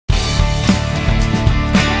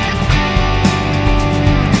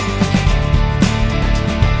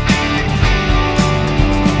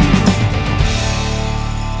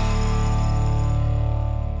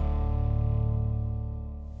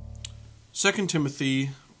2 Timothy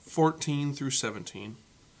 14 through 17.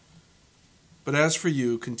 But as for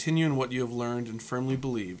you, continue in what you have learned and firmly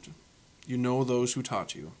believed. You know those who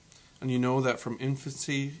taught you, and you know that from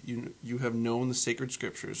infancy you have known the sacred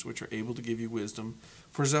scriptures, which are able to give you wisdom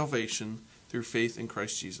for salvation through faith in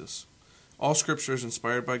Christ Jesus. All scripture is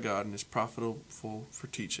inspired by God and is profitable for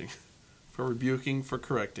teaching, for rebuking, for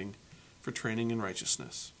correcting, for training in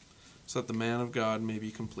righteousness, so that the man of God may be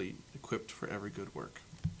complete, equipped for every good work.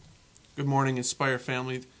 Good morning, Inspire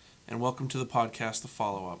family, and welcome to the podcast, The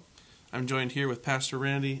Follow-Up. I'm joined here with Pastor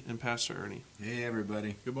Randy and Pastor Ernie. Hey,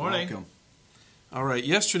 everybody. Good morning. Welcome. All right,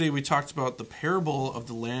 yesterday we talked about the parable of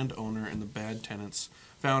the landowner and the bad tenants,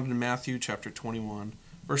 found in Matthew chapter 21,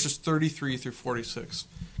 verses 33 through 46.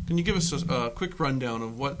 Can you give us a quick rundown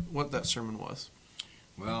of what that sermon was?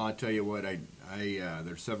 Well, I tell you what,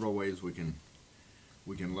 there's several ways we can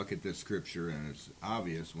look at this scripture, and it's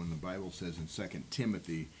obvious when the Bible says in 2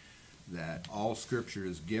 Timothy that all scripture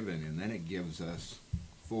is given, and then it gives us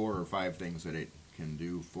 4 or 5 things that it can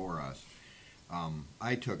do for us.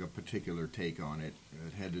 I took a particular take on it.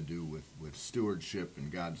 It had to do with stewardship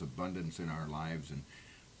and God's abundance in our lives, and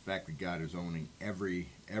the fact that God is owning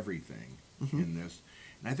everything in this.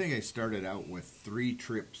 And I think I started out with 3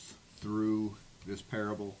 trips through this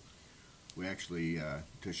parable. We actually,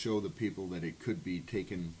 to show the people that it could be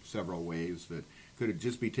taken several ways, that could it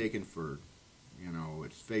just be taken for,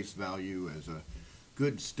 its face value as a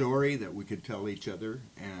good story that we could tell each other,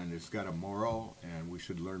 and it's got a moral, and we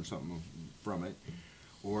should learn something from it,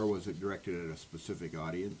 or was it directed at a specific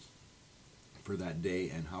audience for that day,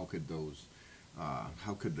 and how could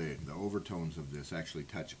the overtones of this actually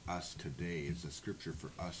touch us today? Is the scripture for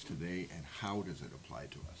us today, and how does it apply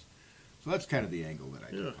to us? So that's kind of the angle that I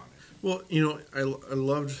took on it. Well, I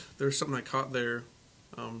loved, there's something I caught there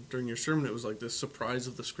during your sermon. It was like this surprise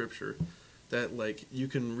of the scripture that, like, you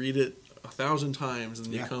can read it 1,000 times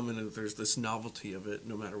and you come in and there's this novelty of it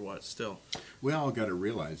no matter what still. We all got to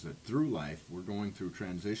realize that through life we're going through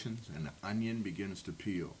transitions, and the onion begins to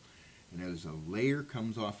peel. And as a layer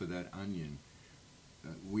comes off of that onion,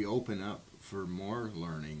 we open up for more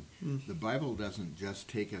learning. The Bible doesn't just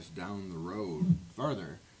take us down the road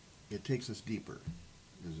farther, it takes us deeper,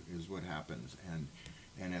 is what happens.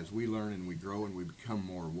 And as we learn and we grow and we become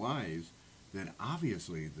more wise, then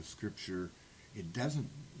obviously the scripture, it doesn't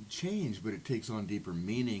change, but it takes on deeper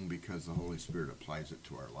meaning because the Holy Spirit applies it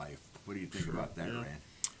to our life. What do you think about that, Rand?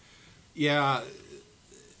 Yeah,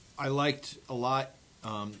 I liked a lot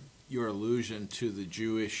your allusion to the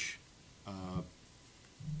Jewish,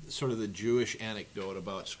 sort of the Jewish anecdote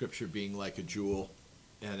about Scripture being like a jewel,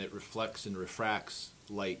 and it reflects and refracts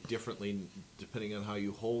light differently depending on how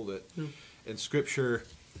you hold it. And Scripture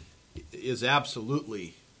is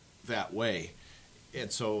absolutely that way. And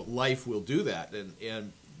so life will do that.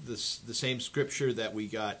 And the same Scripture that we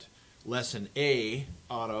got lesson A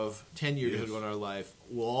out of 10 years into our life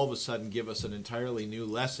will all of a sudden give us an entirely new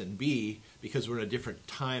lesson B, because we're in a different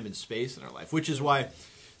time and space in our life. Which is why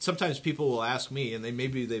sometimes people will ask me, and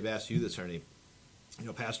maybe they've asked you this, Ernie,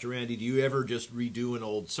 Pastor Randy, do you ever just redo an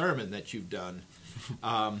old sermon that you've done?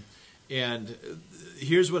 And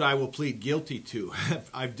here's what I will plead guilty to.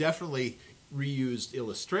 I've definitely reused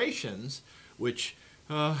illustrations, which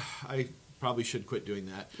I probably should quit doing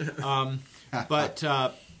that. But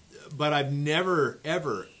I've never,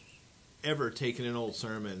 ever taken an old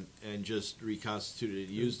sermon and just reconstituted it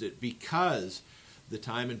and used it, because the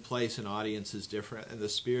time and place and audience is different, and the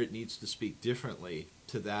Spirit needs to speak differently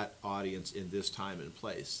to that audience in this time and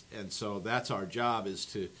place. And so that's our job, is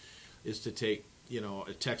to take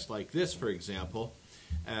a text like this, for example,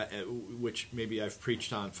 which maybe I've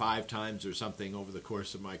preached on 5 times or something over the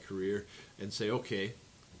course of my career, and say, okay,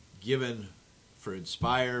 given for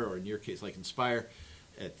Inspire, or in your case like Inspire,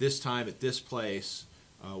 at this time, at this place,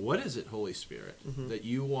 what is it, Holy Spirit, that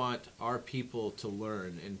you want our people to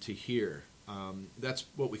learn and to hear? That's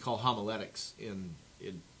what we call homiletics in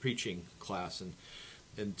preaching class,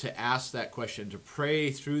 and to ask that question, to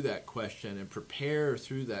pray through that question, and prepare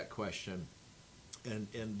through that question. And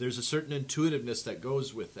there's a certain intuitiveness that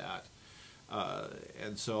goes with that.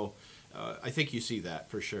 And so I think you see that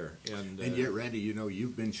for sure. And yet, Randy,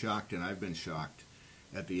 you've been shocked, and I've been shocked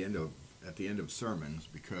at the end of sermons,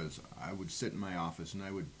 because I would sit in my office and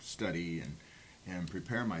I would study and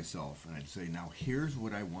prepare myself, and I'd say, now here's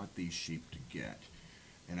what I want these sheep to get.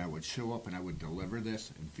 And I would show up and I would deliver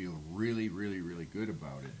this and feel really, really, really good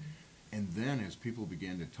about it. And then as people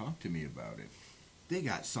began to talk to me about it, they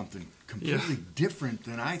got something completely different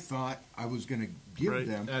than I thought I was going to give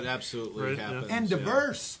them. That absolutely happens. And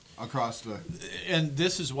diverse across the... And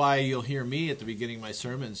this is why you'll hear me at the beginning of my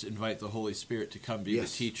sermons invite the Holy Spirit to come be the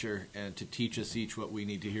teacher and to teach us each what we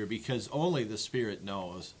need to hear, because only the Spirit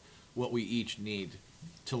knows what we each need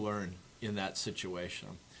to learn in that situation.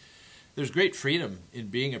 There's great freedom in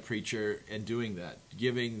being a preacher and doing that,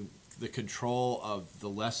 giving the control of the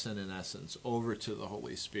lesson, in essence, over to the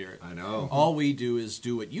Holy Spirit. I know. All we do is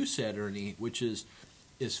do what you said, Ernie, which is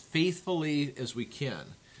as faithfully as we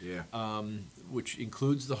can, which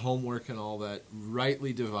includes the homework and all that,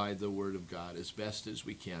 rightly divide the Word of God as best as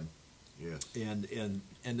we can. Yes. And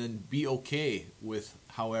then be okay with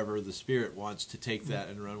however the Spirit wants to take that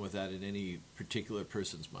and run with that in any particular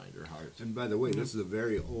person's mind or heart. And by the way, this is a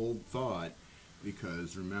very old thought,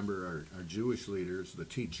 because remember our Jewish leaders, the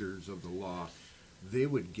teachers of the law, they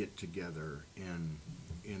would get together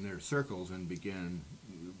in their circles and begin,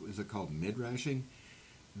 is it called midrashing?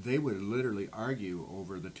 They would literally argue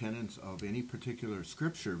over the tenets of any particular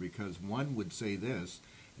scripture, because one would say this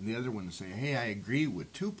and the other one would say, hey, I agree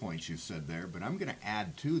with 2 points you said there, but I'm going to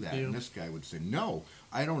add to that. And this guy would say, no,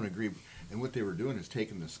 I don't agree. And what they were doing is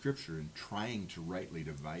taking the scripture and trying to rightly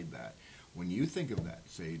divide that. When you think of that,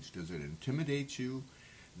 Sage, does it intimidate you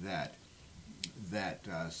that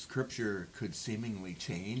scripture could seemingly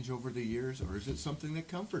change over the years, or is it something that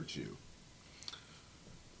comforts you?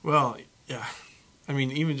 Well, yeah. I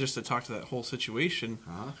mean, even just to talk to that whole situation,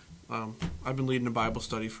 I've been leading a Bible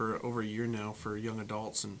study for over a year now for young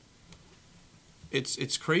adults, and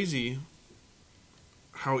it's crazy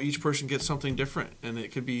how each person gets something different, and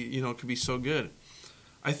it could be, it could be so good.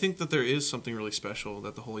 I think that there is something really special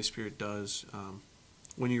that the Holy Spirit does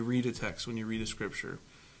when you read a text, when you read a scripture,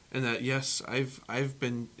 and that yes,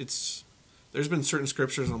 there's been certain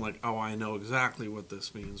scriptures I'm like, oh, I know exactly what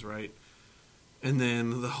this means, right? And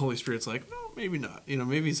then the Holy Spirit's like, no, maybe not.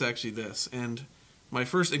 Maybe it's actually this. And my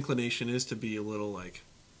first inclination is to be a little like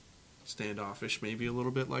standoffish, maybe a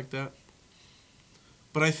little bit like that.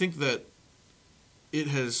 But I think that it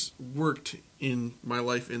has worked in my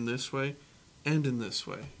life in this way and in this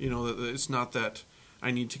way. It's not that I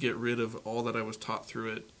need to get rid of all that I was taught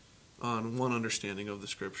through it on one understanding of the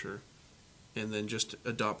scripture and then just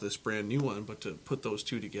adopt this brand new one, but to put those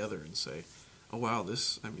two together and say, oh wow,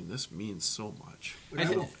 this means so much.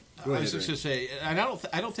 I was just going to say, I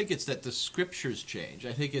don't think it's that the scriptures change.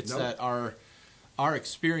 I think it's that our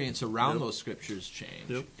experience around those scriptures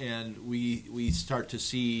change, and we start to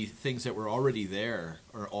see things that were already there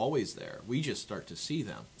or always there. We just start to see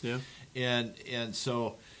them. Yeah. And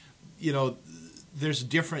so, there's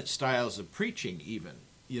different styles of preaching. Even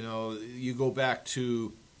you go back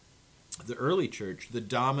to the early church, the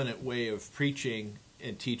dominant way of preaching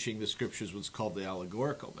and teaching the scriptures was called the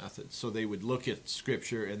allegorical method. So they would look at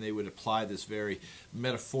scripture and they would apply this very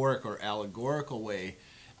metaphoric or allegorical way.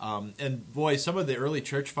 And boy, some of the early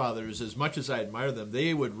church fathers, as much as I admire them,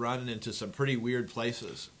 they would run into some pretty weird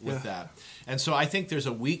places with that. And so I think there's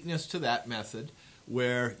a weakness to that method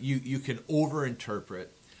where you can overinterpret.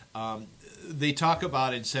 They talk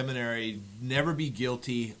about in seminary, never be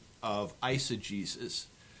guilty of eisegesis.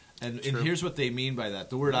 And here's what they mean by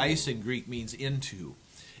that. The word eis in Greek means into.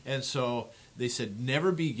 And so they said,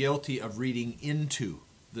 never be guilty of reading into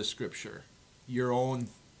the scripture your own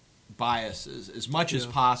biases as much as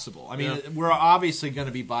possible. I mean, we're obviously going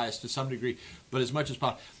to be biased to some degree, but as much as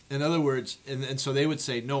possible. In other words, and so they would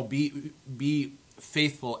say, no, be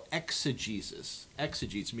faithful exegesis.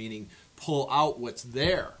 Exegetes, meaning pull out what's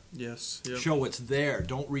there. Yes. Show what's there.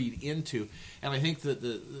 Don't read into. And I think that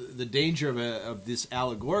the danger of this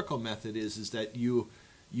allegorical method is that you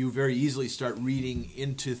very easily start reading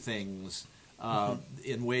into things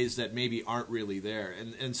in ways that maybe aren't really there.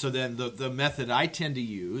 And so then the method I tend to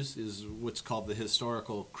use is what's called the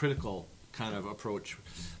historical critical kind of approach,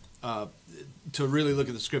 to really look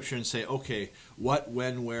at the scripture and say, okay, what,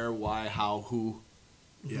 when, where, why, how, who.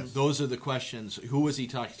 Yes. Those are the questions. Who was he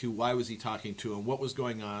talking to? Why was he talking to him? What was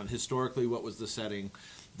going on? Historically, what was the setting?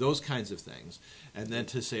 Those kinds of things. And then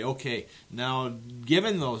to say, okay, now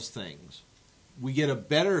given those things, we get a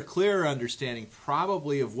better, clearer understanding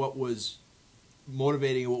probably of what was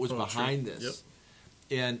motivating and what was behind this.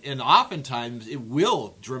 Yep. And oftentimes it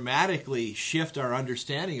will dramatically shift our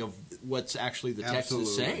understanding of what's actually the text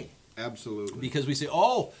is saying. Absolutely. Because we say,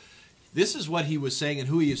 oh, this is what he was saying and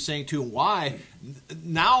who he was saying to and why.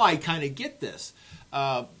 Now I kind of get this.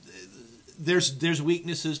 There's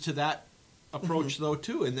weaknesses to that approach, though,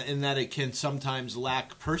 too, in that it can sometimes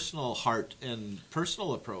lack personal heart and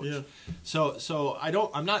personal approach. Yeah. So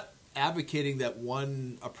I'm not advocating that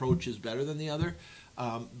one approach is better than the other.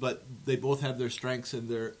 but they both have their strengths and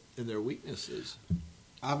their weaknesses.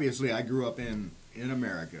 Obviously, I grew up in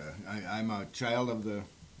America. I'm a child of the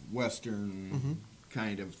Western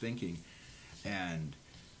kind of thinking, and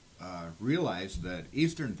realized that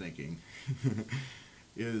Eastern thinking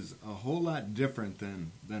is a whole lot different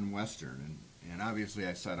than Western. And obviously,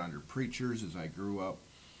 I sat under preachers as I grew up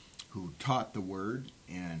who taught the Word,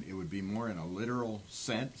 and it would be more in a literal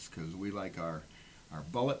sense, because we like our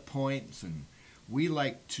bullet points, and we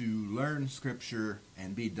like to learn Scripture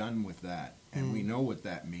and be done with that. And we know what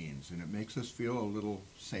that means, and it makes us feel a little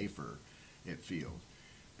safer, it feels.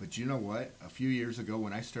 But you know what? A few years ago,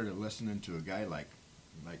 when I started listening to a guy like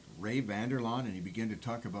Ray Vanderlaan, and he began to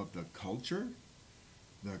talk about the culture,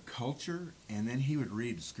 and then he would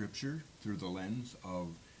read Scripture through the lens of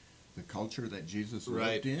the culture that Jesus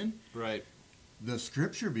lived in. Right. The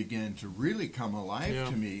Scripture began to really come alive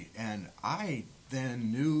to me, and I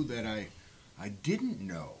then knew that I didn't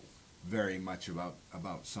know very much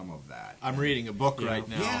about some of that. I'm reading a book right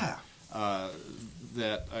now. Yeah.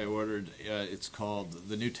 That I ordered. It's called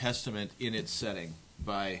The New Testament in Its Setting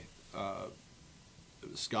by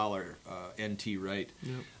scholar N.T. Wright.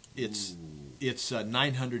 Yep. It's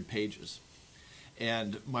 900 pages.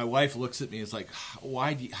 And my wife looks at me and is like,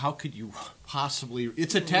 how could you possibly...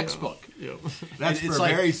 It's a textbook. Yeah. That's it's for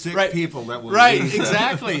like, very sick people that will Right, read,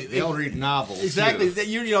 exactly. They'll read novels. Exactly. Too.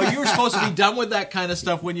 You were supposed to be done with that kind of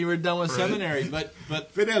stuff when you were done with seminary, but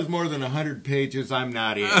if it has more than 100 pages, I'm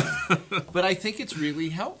not in. But I think it's really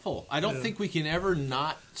helpful. I don't think we can ever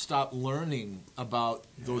not stop learning about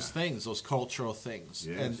those things, those cultural things,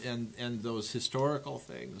 and those historical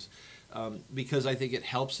things. Because I think it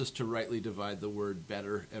helps us to rightly divide the word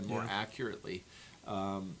better and more accurately,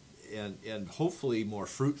 and hopefully more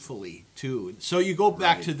fruitfully too. So you go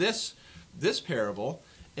back to this parable,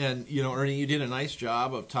 and Ernie, you did a nice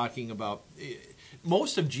job of talking about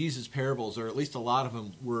most of Jesus' parables, or at least a lot of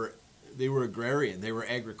them were agrarian, they were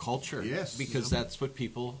agriculture, because that's what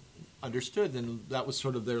people understood, and that was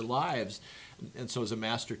sort of their lives. And so as a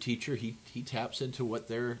master teacher, he taps into what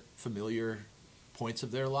their familiar points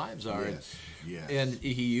of their lives are. And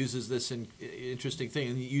he uses this interesting thing.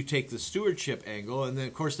 And you take the stewardship angle, and then,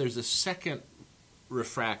 of course, there's a second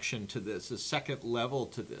refraction to this, a second level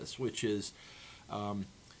to this, which is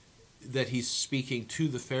that he's speaking to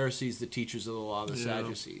the Pharisees, the teachers of the law, the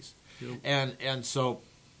Sadducees. Yep. And so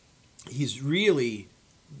he's really,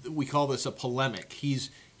 we call this a polemic.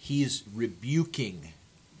 He's rebuking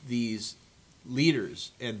these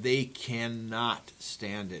leaders, and they cannot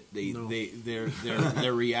stand it.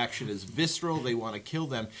 Their reaction is visceral. They want to kill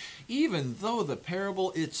them, even though the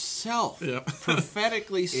parable itself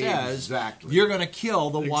prophetically says you're going to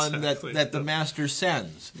kill the one that the master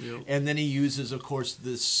sends. Yep. And then he uses, of course,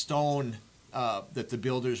 this stone that the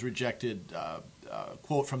builders rejected,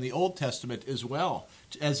 quote from the Old Testament as well,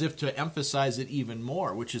 as if to emphasize it even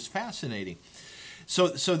more, which is fascinating. So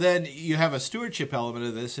then you have a stewardship element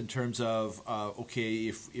of this in terms of, okay,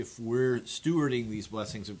 if we're stewarding these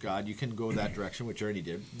blessings of God, you can go that direction, which Ernie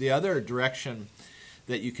did. The other direction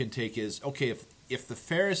that you can take is, okay, if the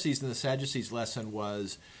Pharisees and the Sadducees' lesson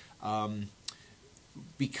was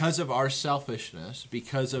because of our selfishness,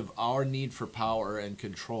 because of our need for power and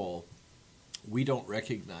control, we don't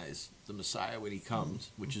recognize the Messiah when he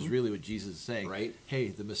comes, which is really what Jesus is saying. Right? Hey,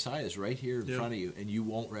 the Messiah is right here in front of you, and you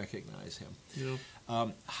won't recognize him. Yeah.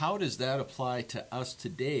 How does that apply to us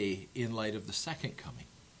today in light of the second coming?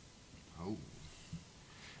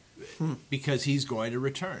 Because he's going to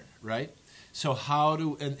return, right? So how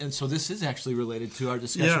do and so this is actually related to our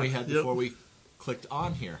discussion we had before we clicked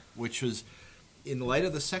on here, which was in light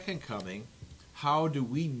of the second coming, how do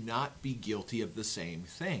we not be guilty of the same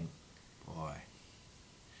thing? Boy.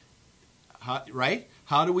 Right?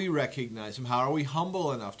 How do we recognize him? How are we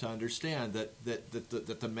humble enough to understand that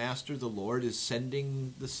the Master, the Lord, is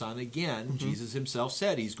sending the Son again? Mm-hmm. Jesus himself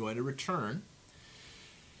said he's going to return.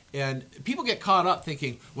 And people get caught up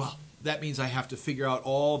thinking, well, that means I have to figure out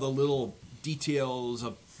all the little details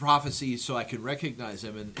of prophecy so I can recognize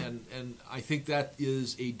him. And I think that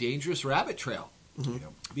is a dangerous rabbit trail. Mm-hmm.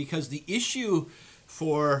 Because the issue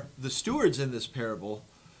for the stewards in this parable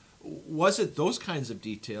wasn't those kinds of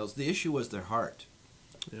details. The issue was their heart.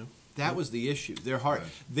 Yeah. That was the issue, their heart.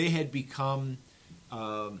 Right. They had become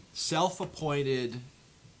self-appointed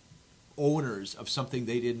owners of something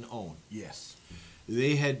they didn't own. Yes.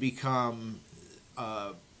 They had become,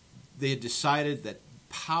 they had decided that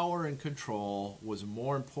power and control was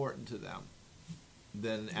more important to them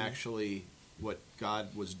than actually what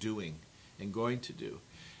God was doing and going to do.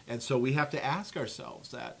 And so we have to ask ourselves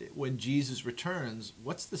that when Jesus returns,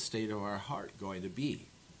 what's the state of our heart going to be?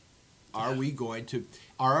 Are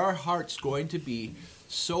our hearts going to be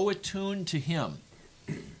so attuned to Him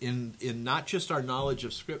in not just our knowledge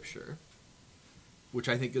of Scripture, which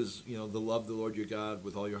I think is, the love the Lord your God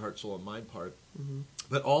with all your heart, soul, and mind part,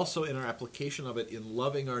 but also in our application of it in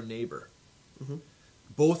loving our neighbor. Mm-hmm.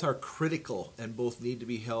 Both are critical and both need to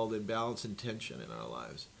be held in balance and tension in our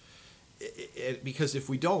lives. Because if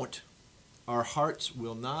we don't, our hearts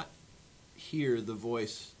will not hear the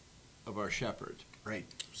voice of our shepherd. Right.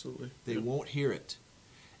 Absolutely. They won't hear it.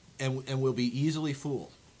 And we'll be easily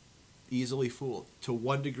fooled to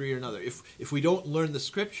one degree or another. If we don't learn the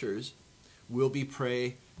Scriptures, we'll be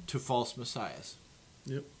prey to false messiahs.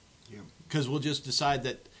 Yep. Because we'll just decide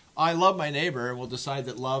that I love my neighbor, and we'll define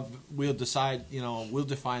what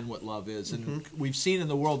love is. And we've seen in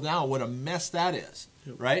the world now what a mess that is,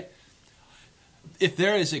 right? If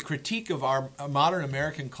there is a critique of our modern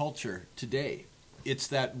American culture today, it's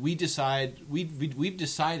that we've decided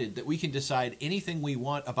that we can decide anything we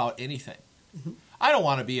want about anything. Mm-hmm. I don't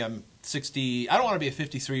want to be a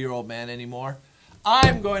 53-year-old man anymore.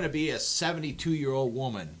 I'm going to be a 72-year-old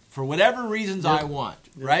woman for whatever reasons I want,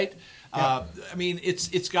 right? I mean,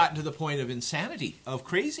 it's gotten to the point of insanity, of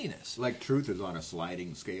craziness. Like truth is on a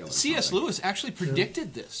sliding scale. C.S. Lewis actually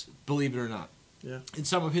predicted this, believe it or not. Yeah. In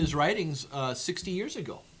some of his writings 60 years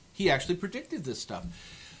ago. He actually predicted this stuff.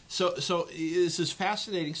 So this is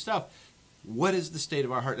fascinating stuff. What is the state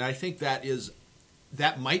of our heart? And I think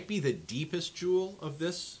that might be the deepest jewel of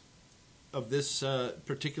this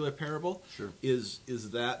particular parable. Sure. Is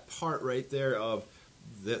that part right there of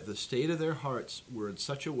the state of their hearts were in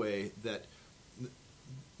such a way that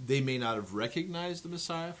they may not have recognized the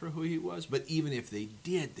Messiah for who he was, but even if they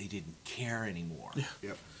did, they didn't care anymore. Yeah.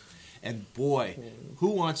 Yep. And boy, who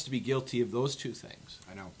wants to be guilty of those two things?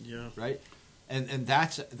 I know. Yeah. Right? And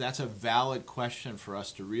that's a valid question for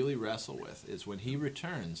us to really wrestle with, is when he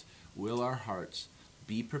returns, will our hearts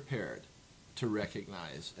be prepared to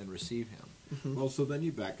recognize and receive him? Mm-hmm. Well, so then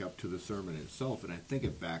you back up to the sermon itself, and I think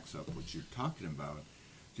it backs up what you're talking about,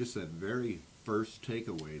 just that very first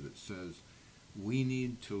takeaway that says we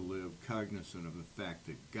need to live cognizant of the fact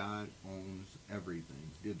that God owns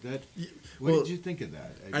everything. What did you think of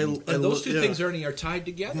that? And those two things, Ernie, are tied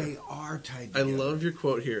together. They are tied together. I love your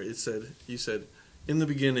quote here. You said, in the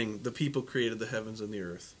beginning, the people created the heavens and the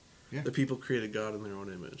earth. Yeah. The people created God in their own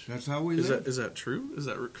image. That's how we live. Is that true? Is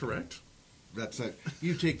that correct? That's it.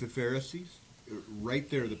 You take the Pharisees, right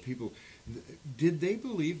there, the people. Did they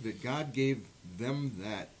believe that God gave them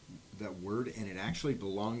that word, and it actually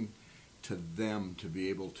belonged to them to be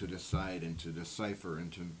able to decide and to decipher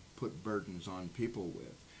and to put burdens on people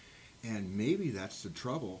with? And maybe that's the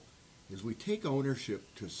trouble, is we take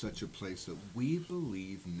ownership to such a place that we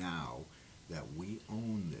believe now that we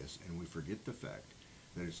own this, and we forget the fact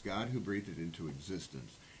that it's God who breathed it into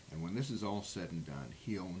existence. And when this is all said and done,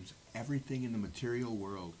 he owns everything in the material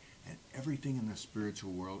world and everything in the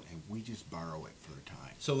spiritual world, and we just borrow it for a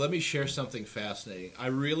time. So let me share something fascinating. I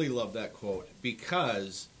really love that quote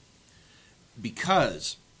because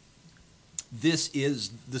this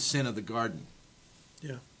is the sin of the garden.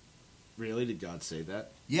 Yeah. Really? Did God say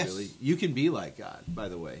that? Yes. Really? You can be like God, by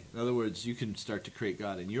the way. In other words, you can start to create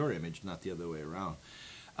God in your image, not the other way around.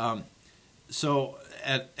 So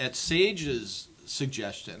at Sage's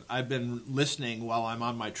suggestion, I've been listening while I'm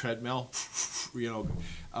on my treadmill,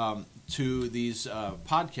 to these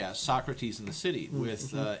podcasts, Socrates in the City,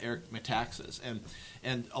 with Eric Metaxas.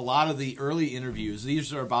 And a lot of the early interviews,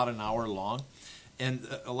 these are about an hour long, and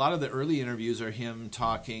a lot of the early interviews are him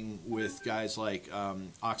talking with guys like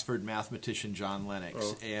Oxford mathematician John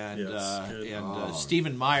Lennox and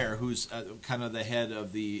Stephen Meyer, who's kind of the head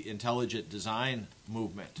of the intelligent design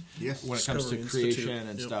movement when it comes to creation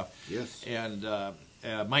and stuff. Yes. And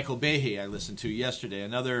Michael Behe I listened to yesterday,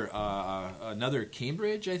 another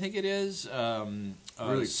Cambridge, I think it is,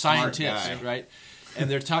 really scientist, smart guy. right?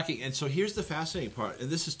 And they're talking, and so here's the fascinating part,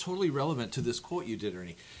 and this is totally relevant to this quote you did,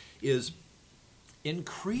 Ernie, is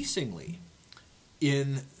increasingly,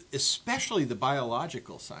 in especially the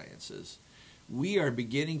biological sciences, we are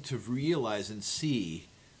beginning to realize and see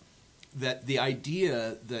that the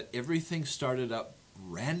idea that everything started up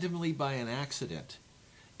randomly by an accident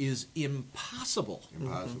is impossible.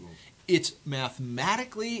 Impossible. It's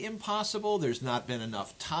mathematically impossible. There's not been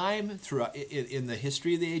enough time throughout in the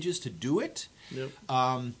history of the ages to do it. Yep.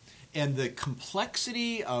 And the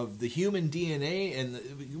complexity of the human DNA, and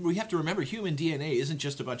we have to remember, human DNA isn't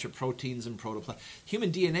just a bunch of proteins and protoplasm. Human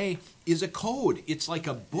DNA is a code. It's like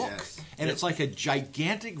a book, and it's like a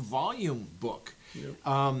gigantic volume book. Yep.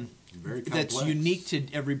 Very that's complex. unique to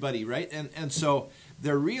everybody, right? And so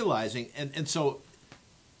they're realizing, and so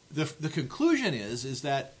the conclusion is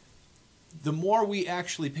that the more we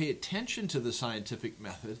actually pay attention to the scientific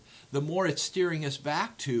method, the more it's steering us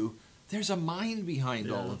back to there's a mind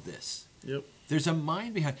behind all of this. Yep. There's a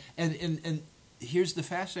mind behind, and here's the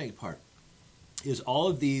fascinating part: is all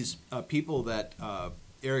of these people that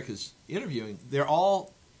Eric is interviewing, they're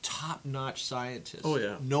all top-notch scientists. Oh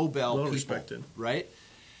yeah, Nobel well people, respected, right?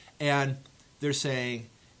 And they're saying,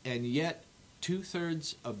 and yet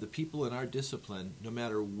 2/3 of the people in our discipline, no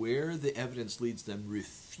matter where the evidence leads them,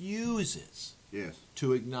 refuses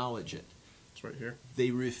to acknowledge it. It's right here.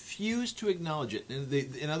 They refuse to acknowledge it. And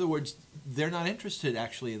in other words, they're not interested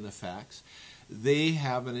actually in the facts. They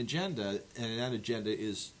have an agenda, and that agenda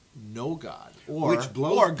is no God, or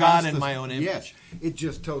God in my own image. Yes, it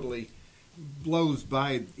just totally blows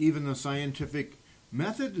by even the scientific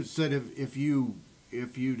method. It said if you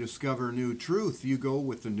discover new truth, you go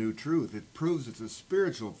with the new truth. It proves it's a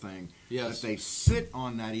spiritual thing. Yes. That they sit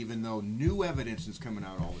on that even though new evidence is coming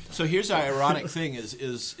out all the time. So here's the ironic thing is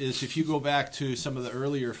if you go back to some of the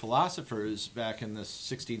earlier philosophers back in the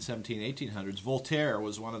 16, 17, 1800s, Voltaire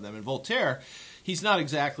was one of them. And Voltaire, he's not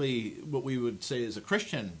exactly what we would say is a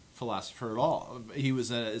Christian philosopher at all. He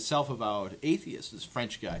was a self-avowed atheist, this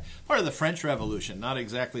French guy. Part of the French Revolution, not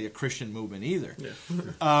exactly a Christian movement either.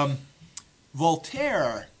 Yeah.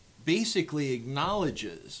 Voltaire basically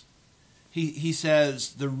acknowledges, he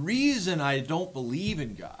says, the reason I don't believe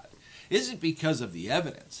in God isn't because of the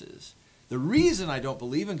evidences. The reason I don't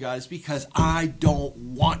believe in God is because I don't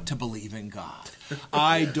want to believe in God.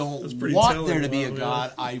 I don't want there to be a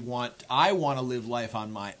God. I want to live life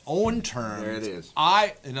on my own terms. There it is.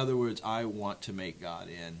 In other words, I want to make God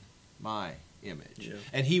in my image. Yeah.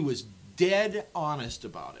 And he was dead honest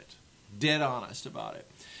about it. Dead honest about it.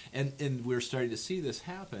 And we're starting to see this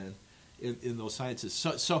happen in those sciences.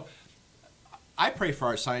 So I pray for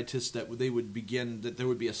our scientists that they would begin, that there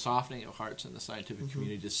would be a softening of hearts in the scientific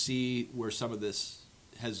community to see where some of this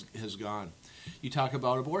has gone. You talk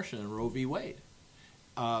about abortion and Roe v. Wade.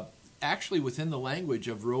 Actually, within the language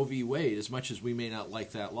of Roe v. Wade, as much as we may not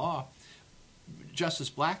like that law, Justice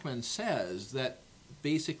Blackmun says that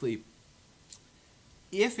basically,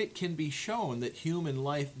 if it can be shown that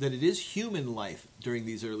that it is human life during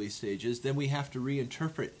these early stages, then we have to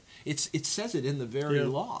reinterpret. It says it in the very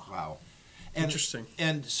law. Wow. Interesting.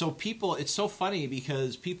 And so people, it's so funny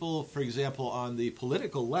because people, for example, on the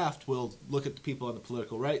political left will look at the people on the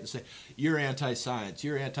political right and say, you're anti-science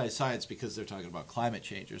because they're talking about climate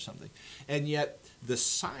change or something. And yet the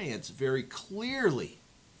science very clearly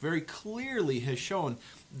has shown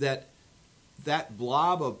that that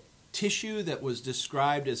blob of tissue that was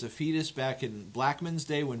described as a fetus back in Blackmun's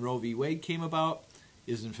day when Roe v. Wade came about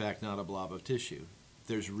is in fact not a blob of tissue.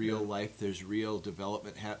 There's real life, there's real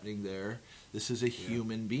development happening there. This is a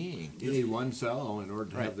human being. You need one cell in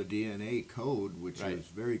order to have the DNA code, which is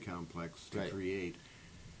very complex to create.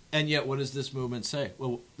 And yet, what does this movement say?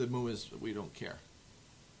 Well, the movement is, we don't care.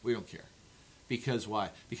 We don't care. Because why?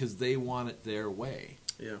 Because they want it their way.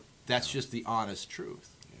 Yeah. That's just the honest truth.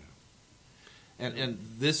 Yeah. And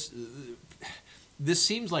this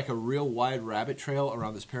seems like a real wide rabbit trail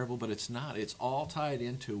around this parable, but it's not. It's all tied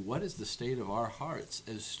into what is the state of our hearts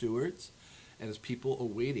as stewards and as people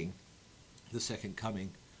awaiting the second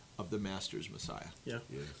coming of the Master's Messiah. Yeah.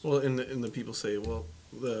 Yes. Well, and the people say, well,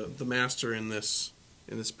 the master in this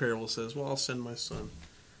parable says, well, I'll send my son.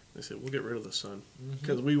 They say, we'll get rid of the son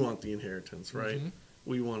because we want the inheritance, right?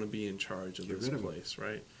 We want to be in charge of this place,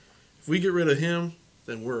 right? If we get rid of him,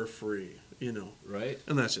 then we're free, Right.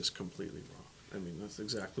 And that's just completely wrong. I mean, that's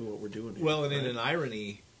exactly what we're doing here. Well, and in an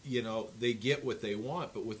irony, they get what they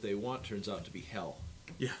want, but what they want turns out to be hell.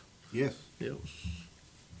 Yeah. Yes. Yeah.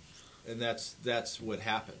 And that's what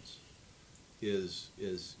happens. Is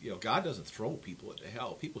God doesn't throw people into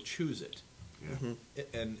hell. People choose it. Yeah.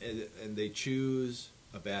 And they choose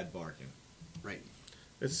a bad bargain. Right.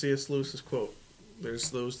 It's C.S. Lewis's quote. There's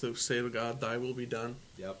those that say to God, thy will be done.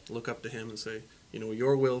 Yep. Look up to him and say,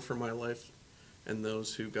 your will for my life. And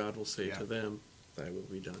those who God will say to them, thy will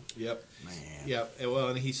be done. Yep. Man. Yep. Well,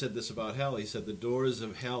 and he said this about hell. He said the doors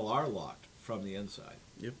of hell are locked from the inside.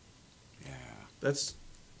 Yep. Yeah. That's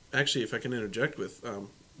actually, if I can interject with,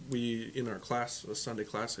 we in our class, a Sunday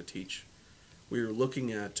class I teach, we were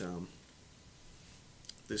looking at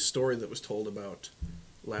this story that was told about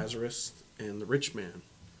Lazarus and the rich man.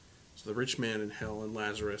 So the rich man in hell and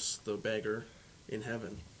Lazarus, the beggar, in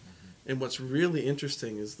heaven. And what's really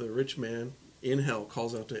interesting is the rich man in hell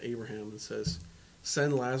calls out to Abraham and says,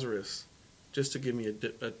 send Lazarus just to give me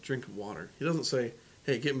a drink of water. He doesn't say,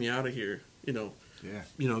 hey, get me out of here,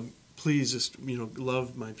 please just,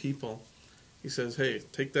 love my people. He says, hey,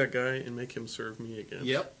 take that guy and make him serve me again.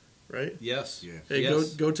 Yep. right? Yes. Yeah. Hey,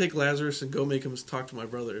 Yes. go take Lazarus and go make him talk to my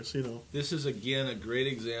brothers. This is again a great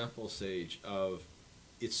example, Sage, of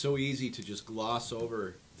it's so easy to just gloss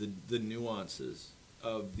over the nuances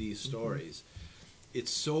of these stories.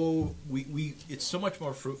 It's so it's so much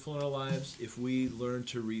more fruitful in our lives if we learn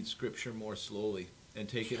to read Scripture more slowly and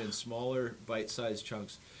take it in smaller bite-sized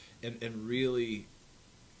chunks and really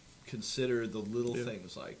consider the little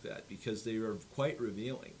things like that, because they are quite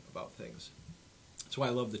revealing about things. That's why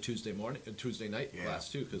I love the Tuesday night class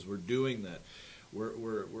too, because we're doing that. We're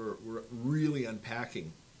really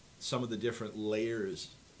unpacking some of the different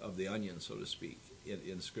layers of the onion, so to speak,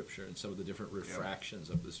 in Scripture, and some of the different refractions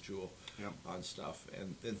of this jewel on stuff.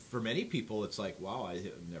 And for many people, it's like, wow, I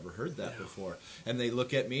have never heard that before. And they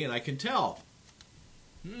look at me, and I can tell,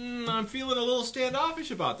 I'm feeling a little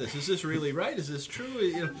standoffish about this. Is this really right? Is this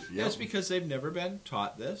true? That's because they've never been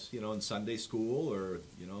taught this, in Sunday school, or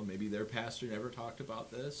maybe their pastor never talked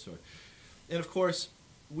about this. And of course,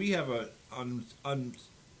 we have an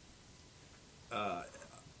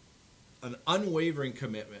unwavering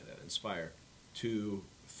commitment at Inspire to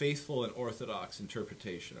faithful and orthodox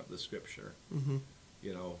interpretation of the Scripture.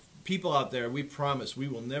 People out there, we promise we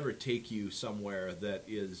will never take you somewhere that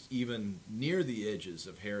is even near the edges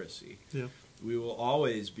of heresy. We will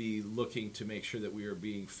always be looking to make sure that we are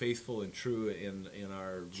being faithful and true in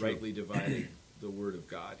our rightly dividing the Word of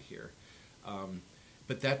God here.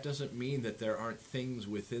 But that doesn't mean that there aren't things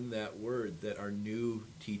within that Word that are new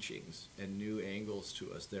teachings and new angles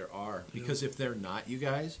to us. There are. Because if they're not, you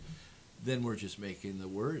guys, then we're just making the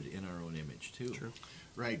Word in our own image too. True.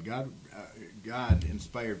 Right. God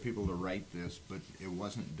inspired people to write this, but it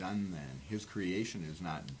wasn't done then. His creation is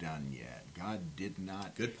not done yet. God did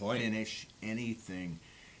not finish anything.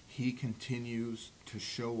 He continues to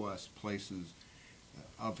show us places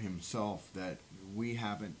of himself that we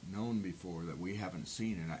haven't known before, that we haven't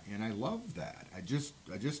seen, and I love that. I just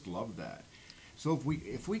love that. So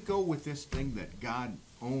if we go with this thing that God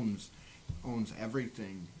owns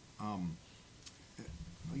everything,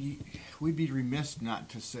 we'd be remiss not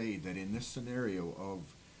to say that in this scenario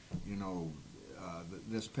of,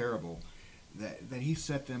 this parable, that he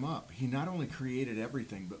set them up. He not only created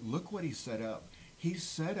everything, but look what he set up.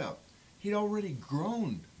 He'd already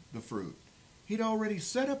grown the fruit. He'd already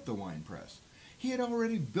set up the wine press. He had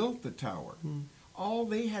already built the tower. All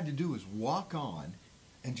they had to do was walk on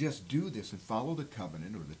and just do this and follow the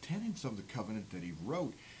covenant, or the tenets of the covenant that he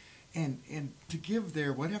wrote, and to give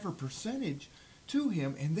their whatever percentage to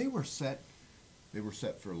him, and they were set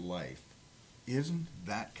for life. Isn't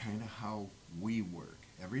that kind of how we work?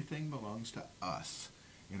 Everything belongs to us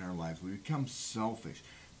in our lives. We become selfish.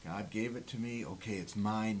 God gave it to me. Okay, it's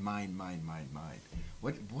mine, mine, mine, mine, mine.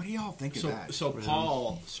 What do y'all think of that? So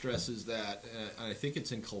Paul stresses that, and I think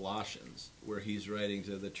it's in Colossians where he's writing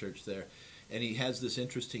to the church there, and he has this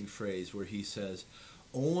interesting phrase where he says,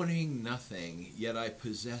 "Owning nothing, yet I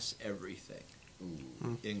possess everything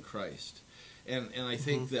in Christ." And I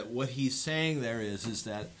think that what he's saying there is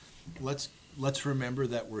that let's remember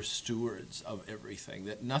that we're stewards of everything,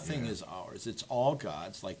 that nothing is ours. It's all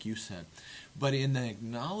God's, like you said. But in the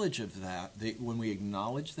knowledge of that, when we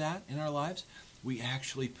acknowledge that in our lives, we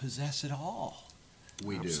actually possess it all.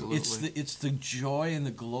 We Absolutely. do. It's the joy and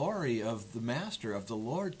the glory of the Master, of the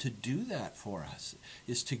Lord, to do that for us,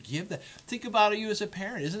 is to give that. Think about you as a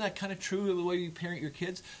parent. Isn't that kind of true the way you parent your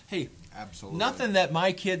kids? Hey, absolutely. Nothing that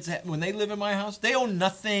my kids have, when they live in my house, they own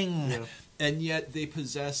nothing. And yet they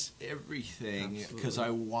possess everything because I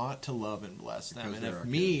want to love and bless them. And if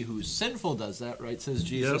me, who's sinful, does that, right, says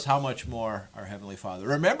Jesus, how much more our Heavenly Father.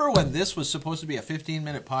 Remember when this was supposed to be a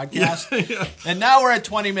 15-minute podcast? And now we're at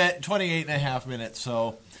 28 and a half minutes.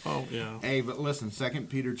 So, Hey, but listen, 2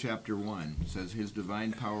 Peter chapter 1 says his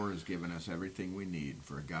divine power has given us everything we need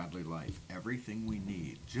for a godly life. Everything we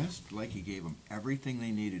need. Just like he gave them everything they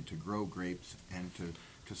needed to grow grapes and to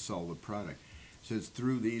sell the product. Says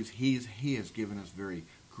through these he has given us very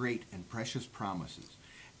great and precious promises,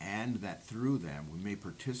 and that through them we may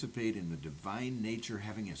participate in the divine nature,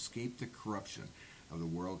 having escaped the corruption of the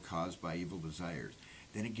world caused by evil desires.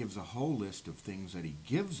 Then it gives a whole list of things that he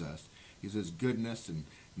gives us. He says goodness and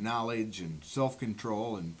knowledge and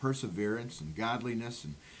self-control and perseverance and godliness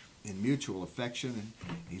and mutual affection.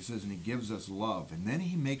 And he says, and he gives us love. And then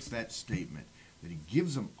he makes that statement that he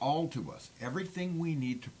gives them all to us, everything we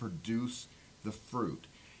need to produce the fruit.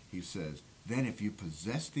 He says, then if you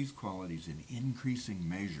possess these qualities in increasing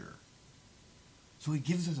measure. So he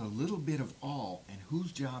gives us a little bit of all, and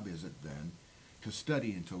whose job is it then to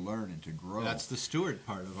study and to learn and to grow. That's the steward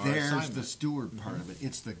part of our There's assignment. the steward part of it.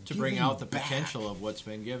 It's the To bring giving out the back. potential of what's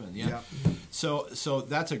been given. Yeah. Yep. So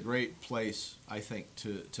that's a great place, I think,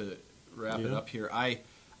 to wrap it Yeah. up here.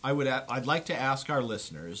 I'd like to ask our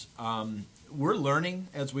listeners. We're learning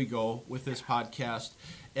as we go with this podcast,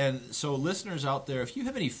 and so listeners out there, if you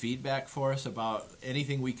have any feedback for us about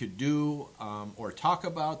anything we could do or talk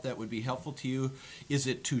about that would be helpful to you, is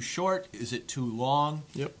it too short? Is it too long?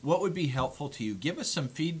 Yep. What would be helpful to you? Give us some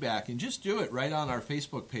feedback, and just do it right on our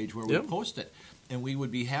Facebook page where Yep. we post it. And we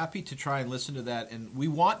would be happy to try and listen to that. And we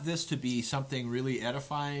want this to be something really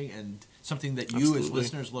edifying and something that you as Absolutely.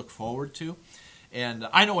 listeners look forward to. And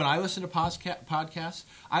I know when I listen to podcasts,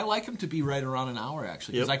 I like them to be right around an hour,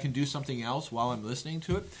 actually, because Yep. I can do something else while I'm listening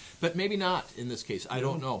to it. But maybe not in this case. I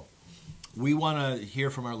don't know. We want to hear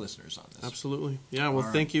from our listeners on this. Absolutely. Yeah, well, All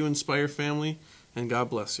right. thank you, Inspire family, and God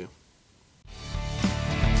bless you.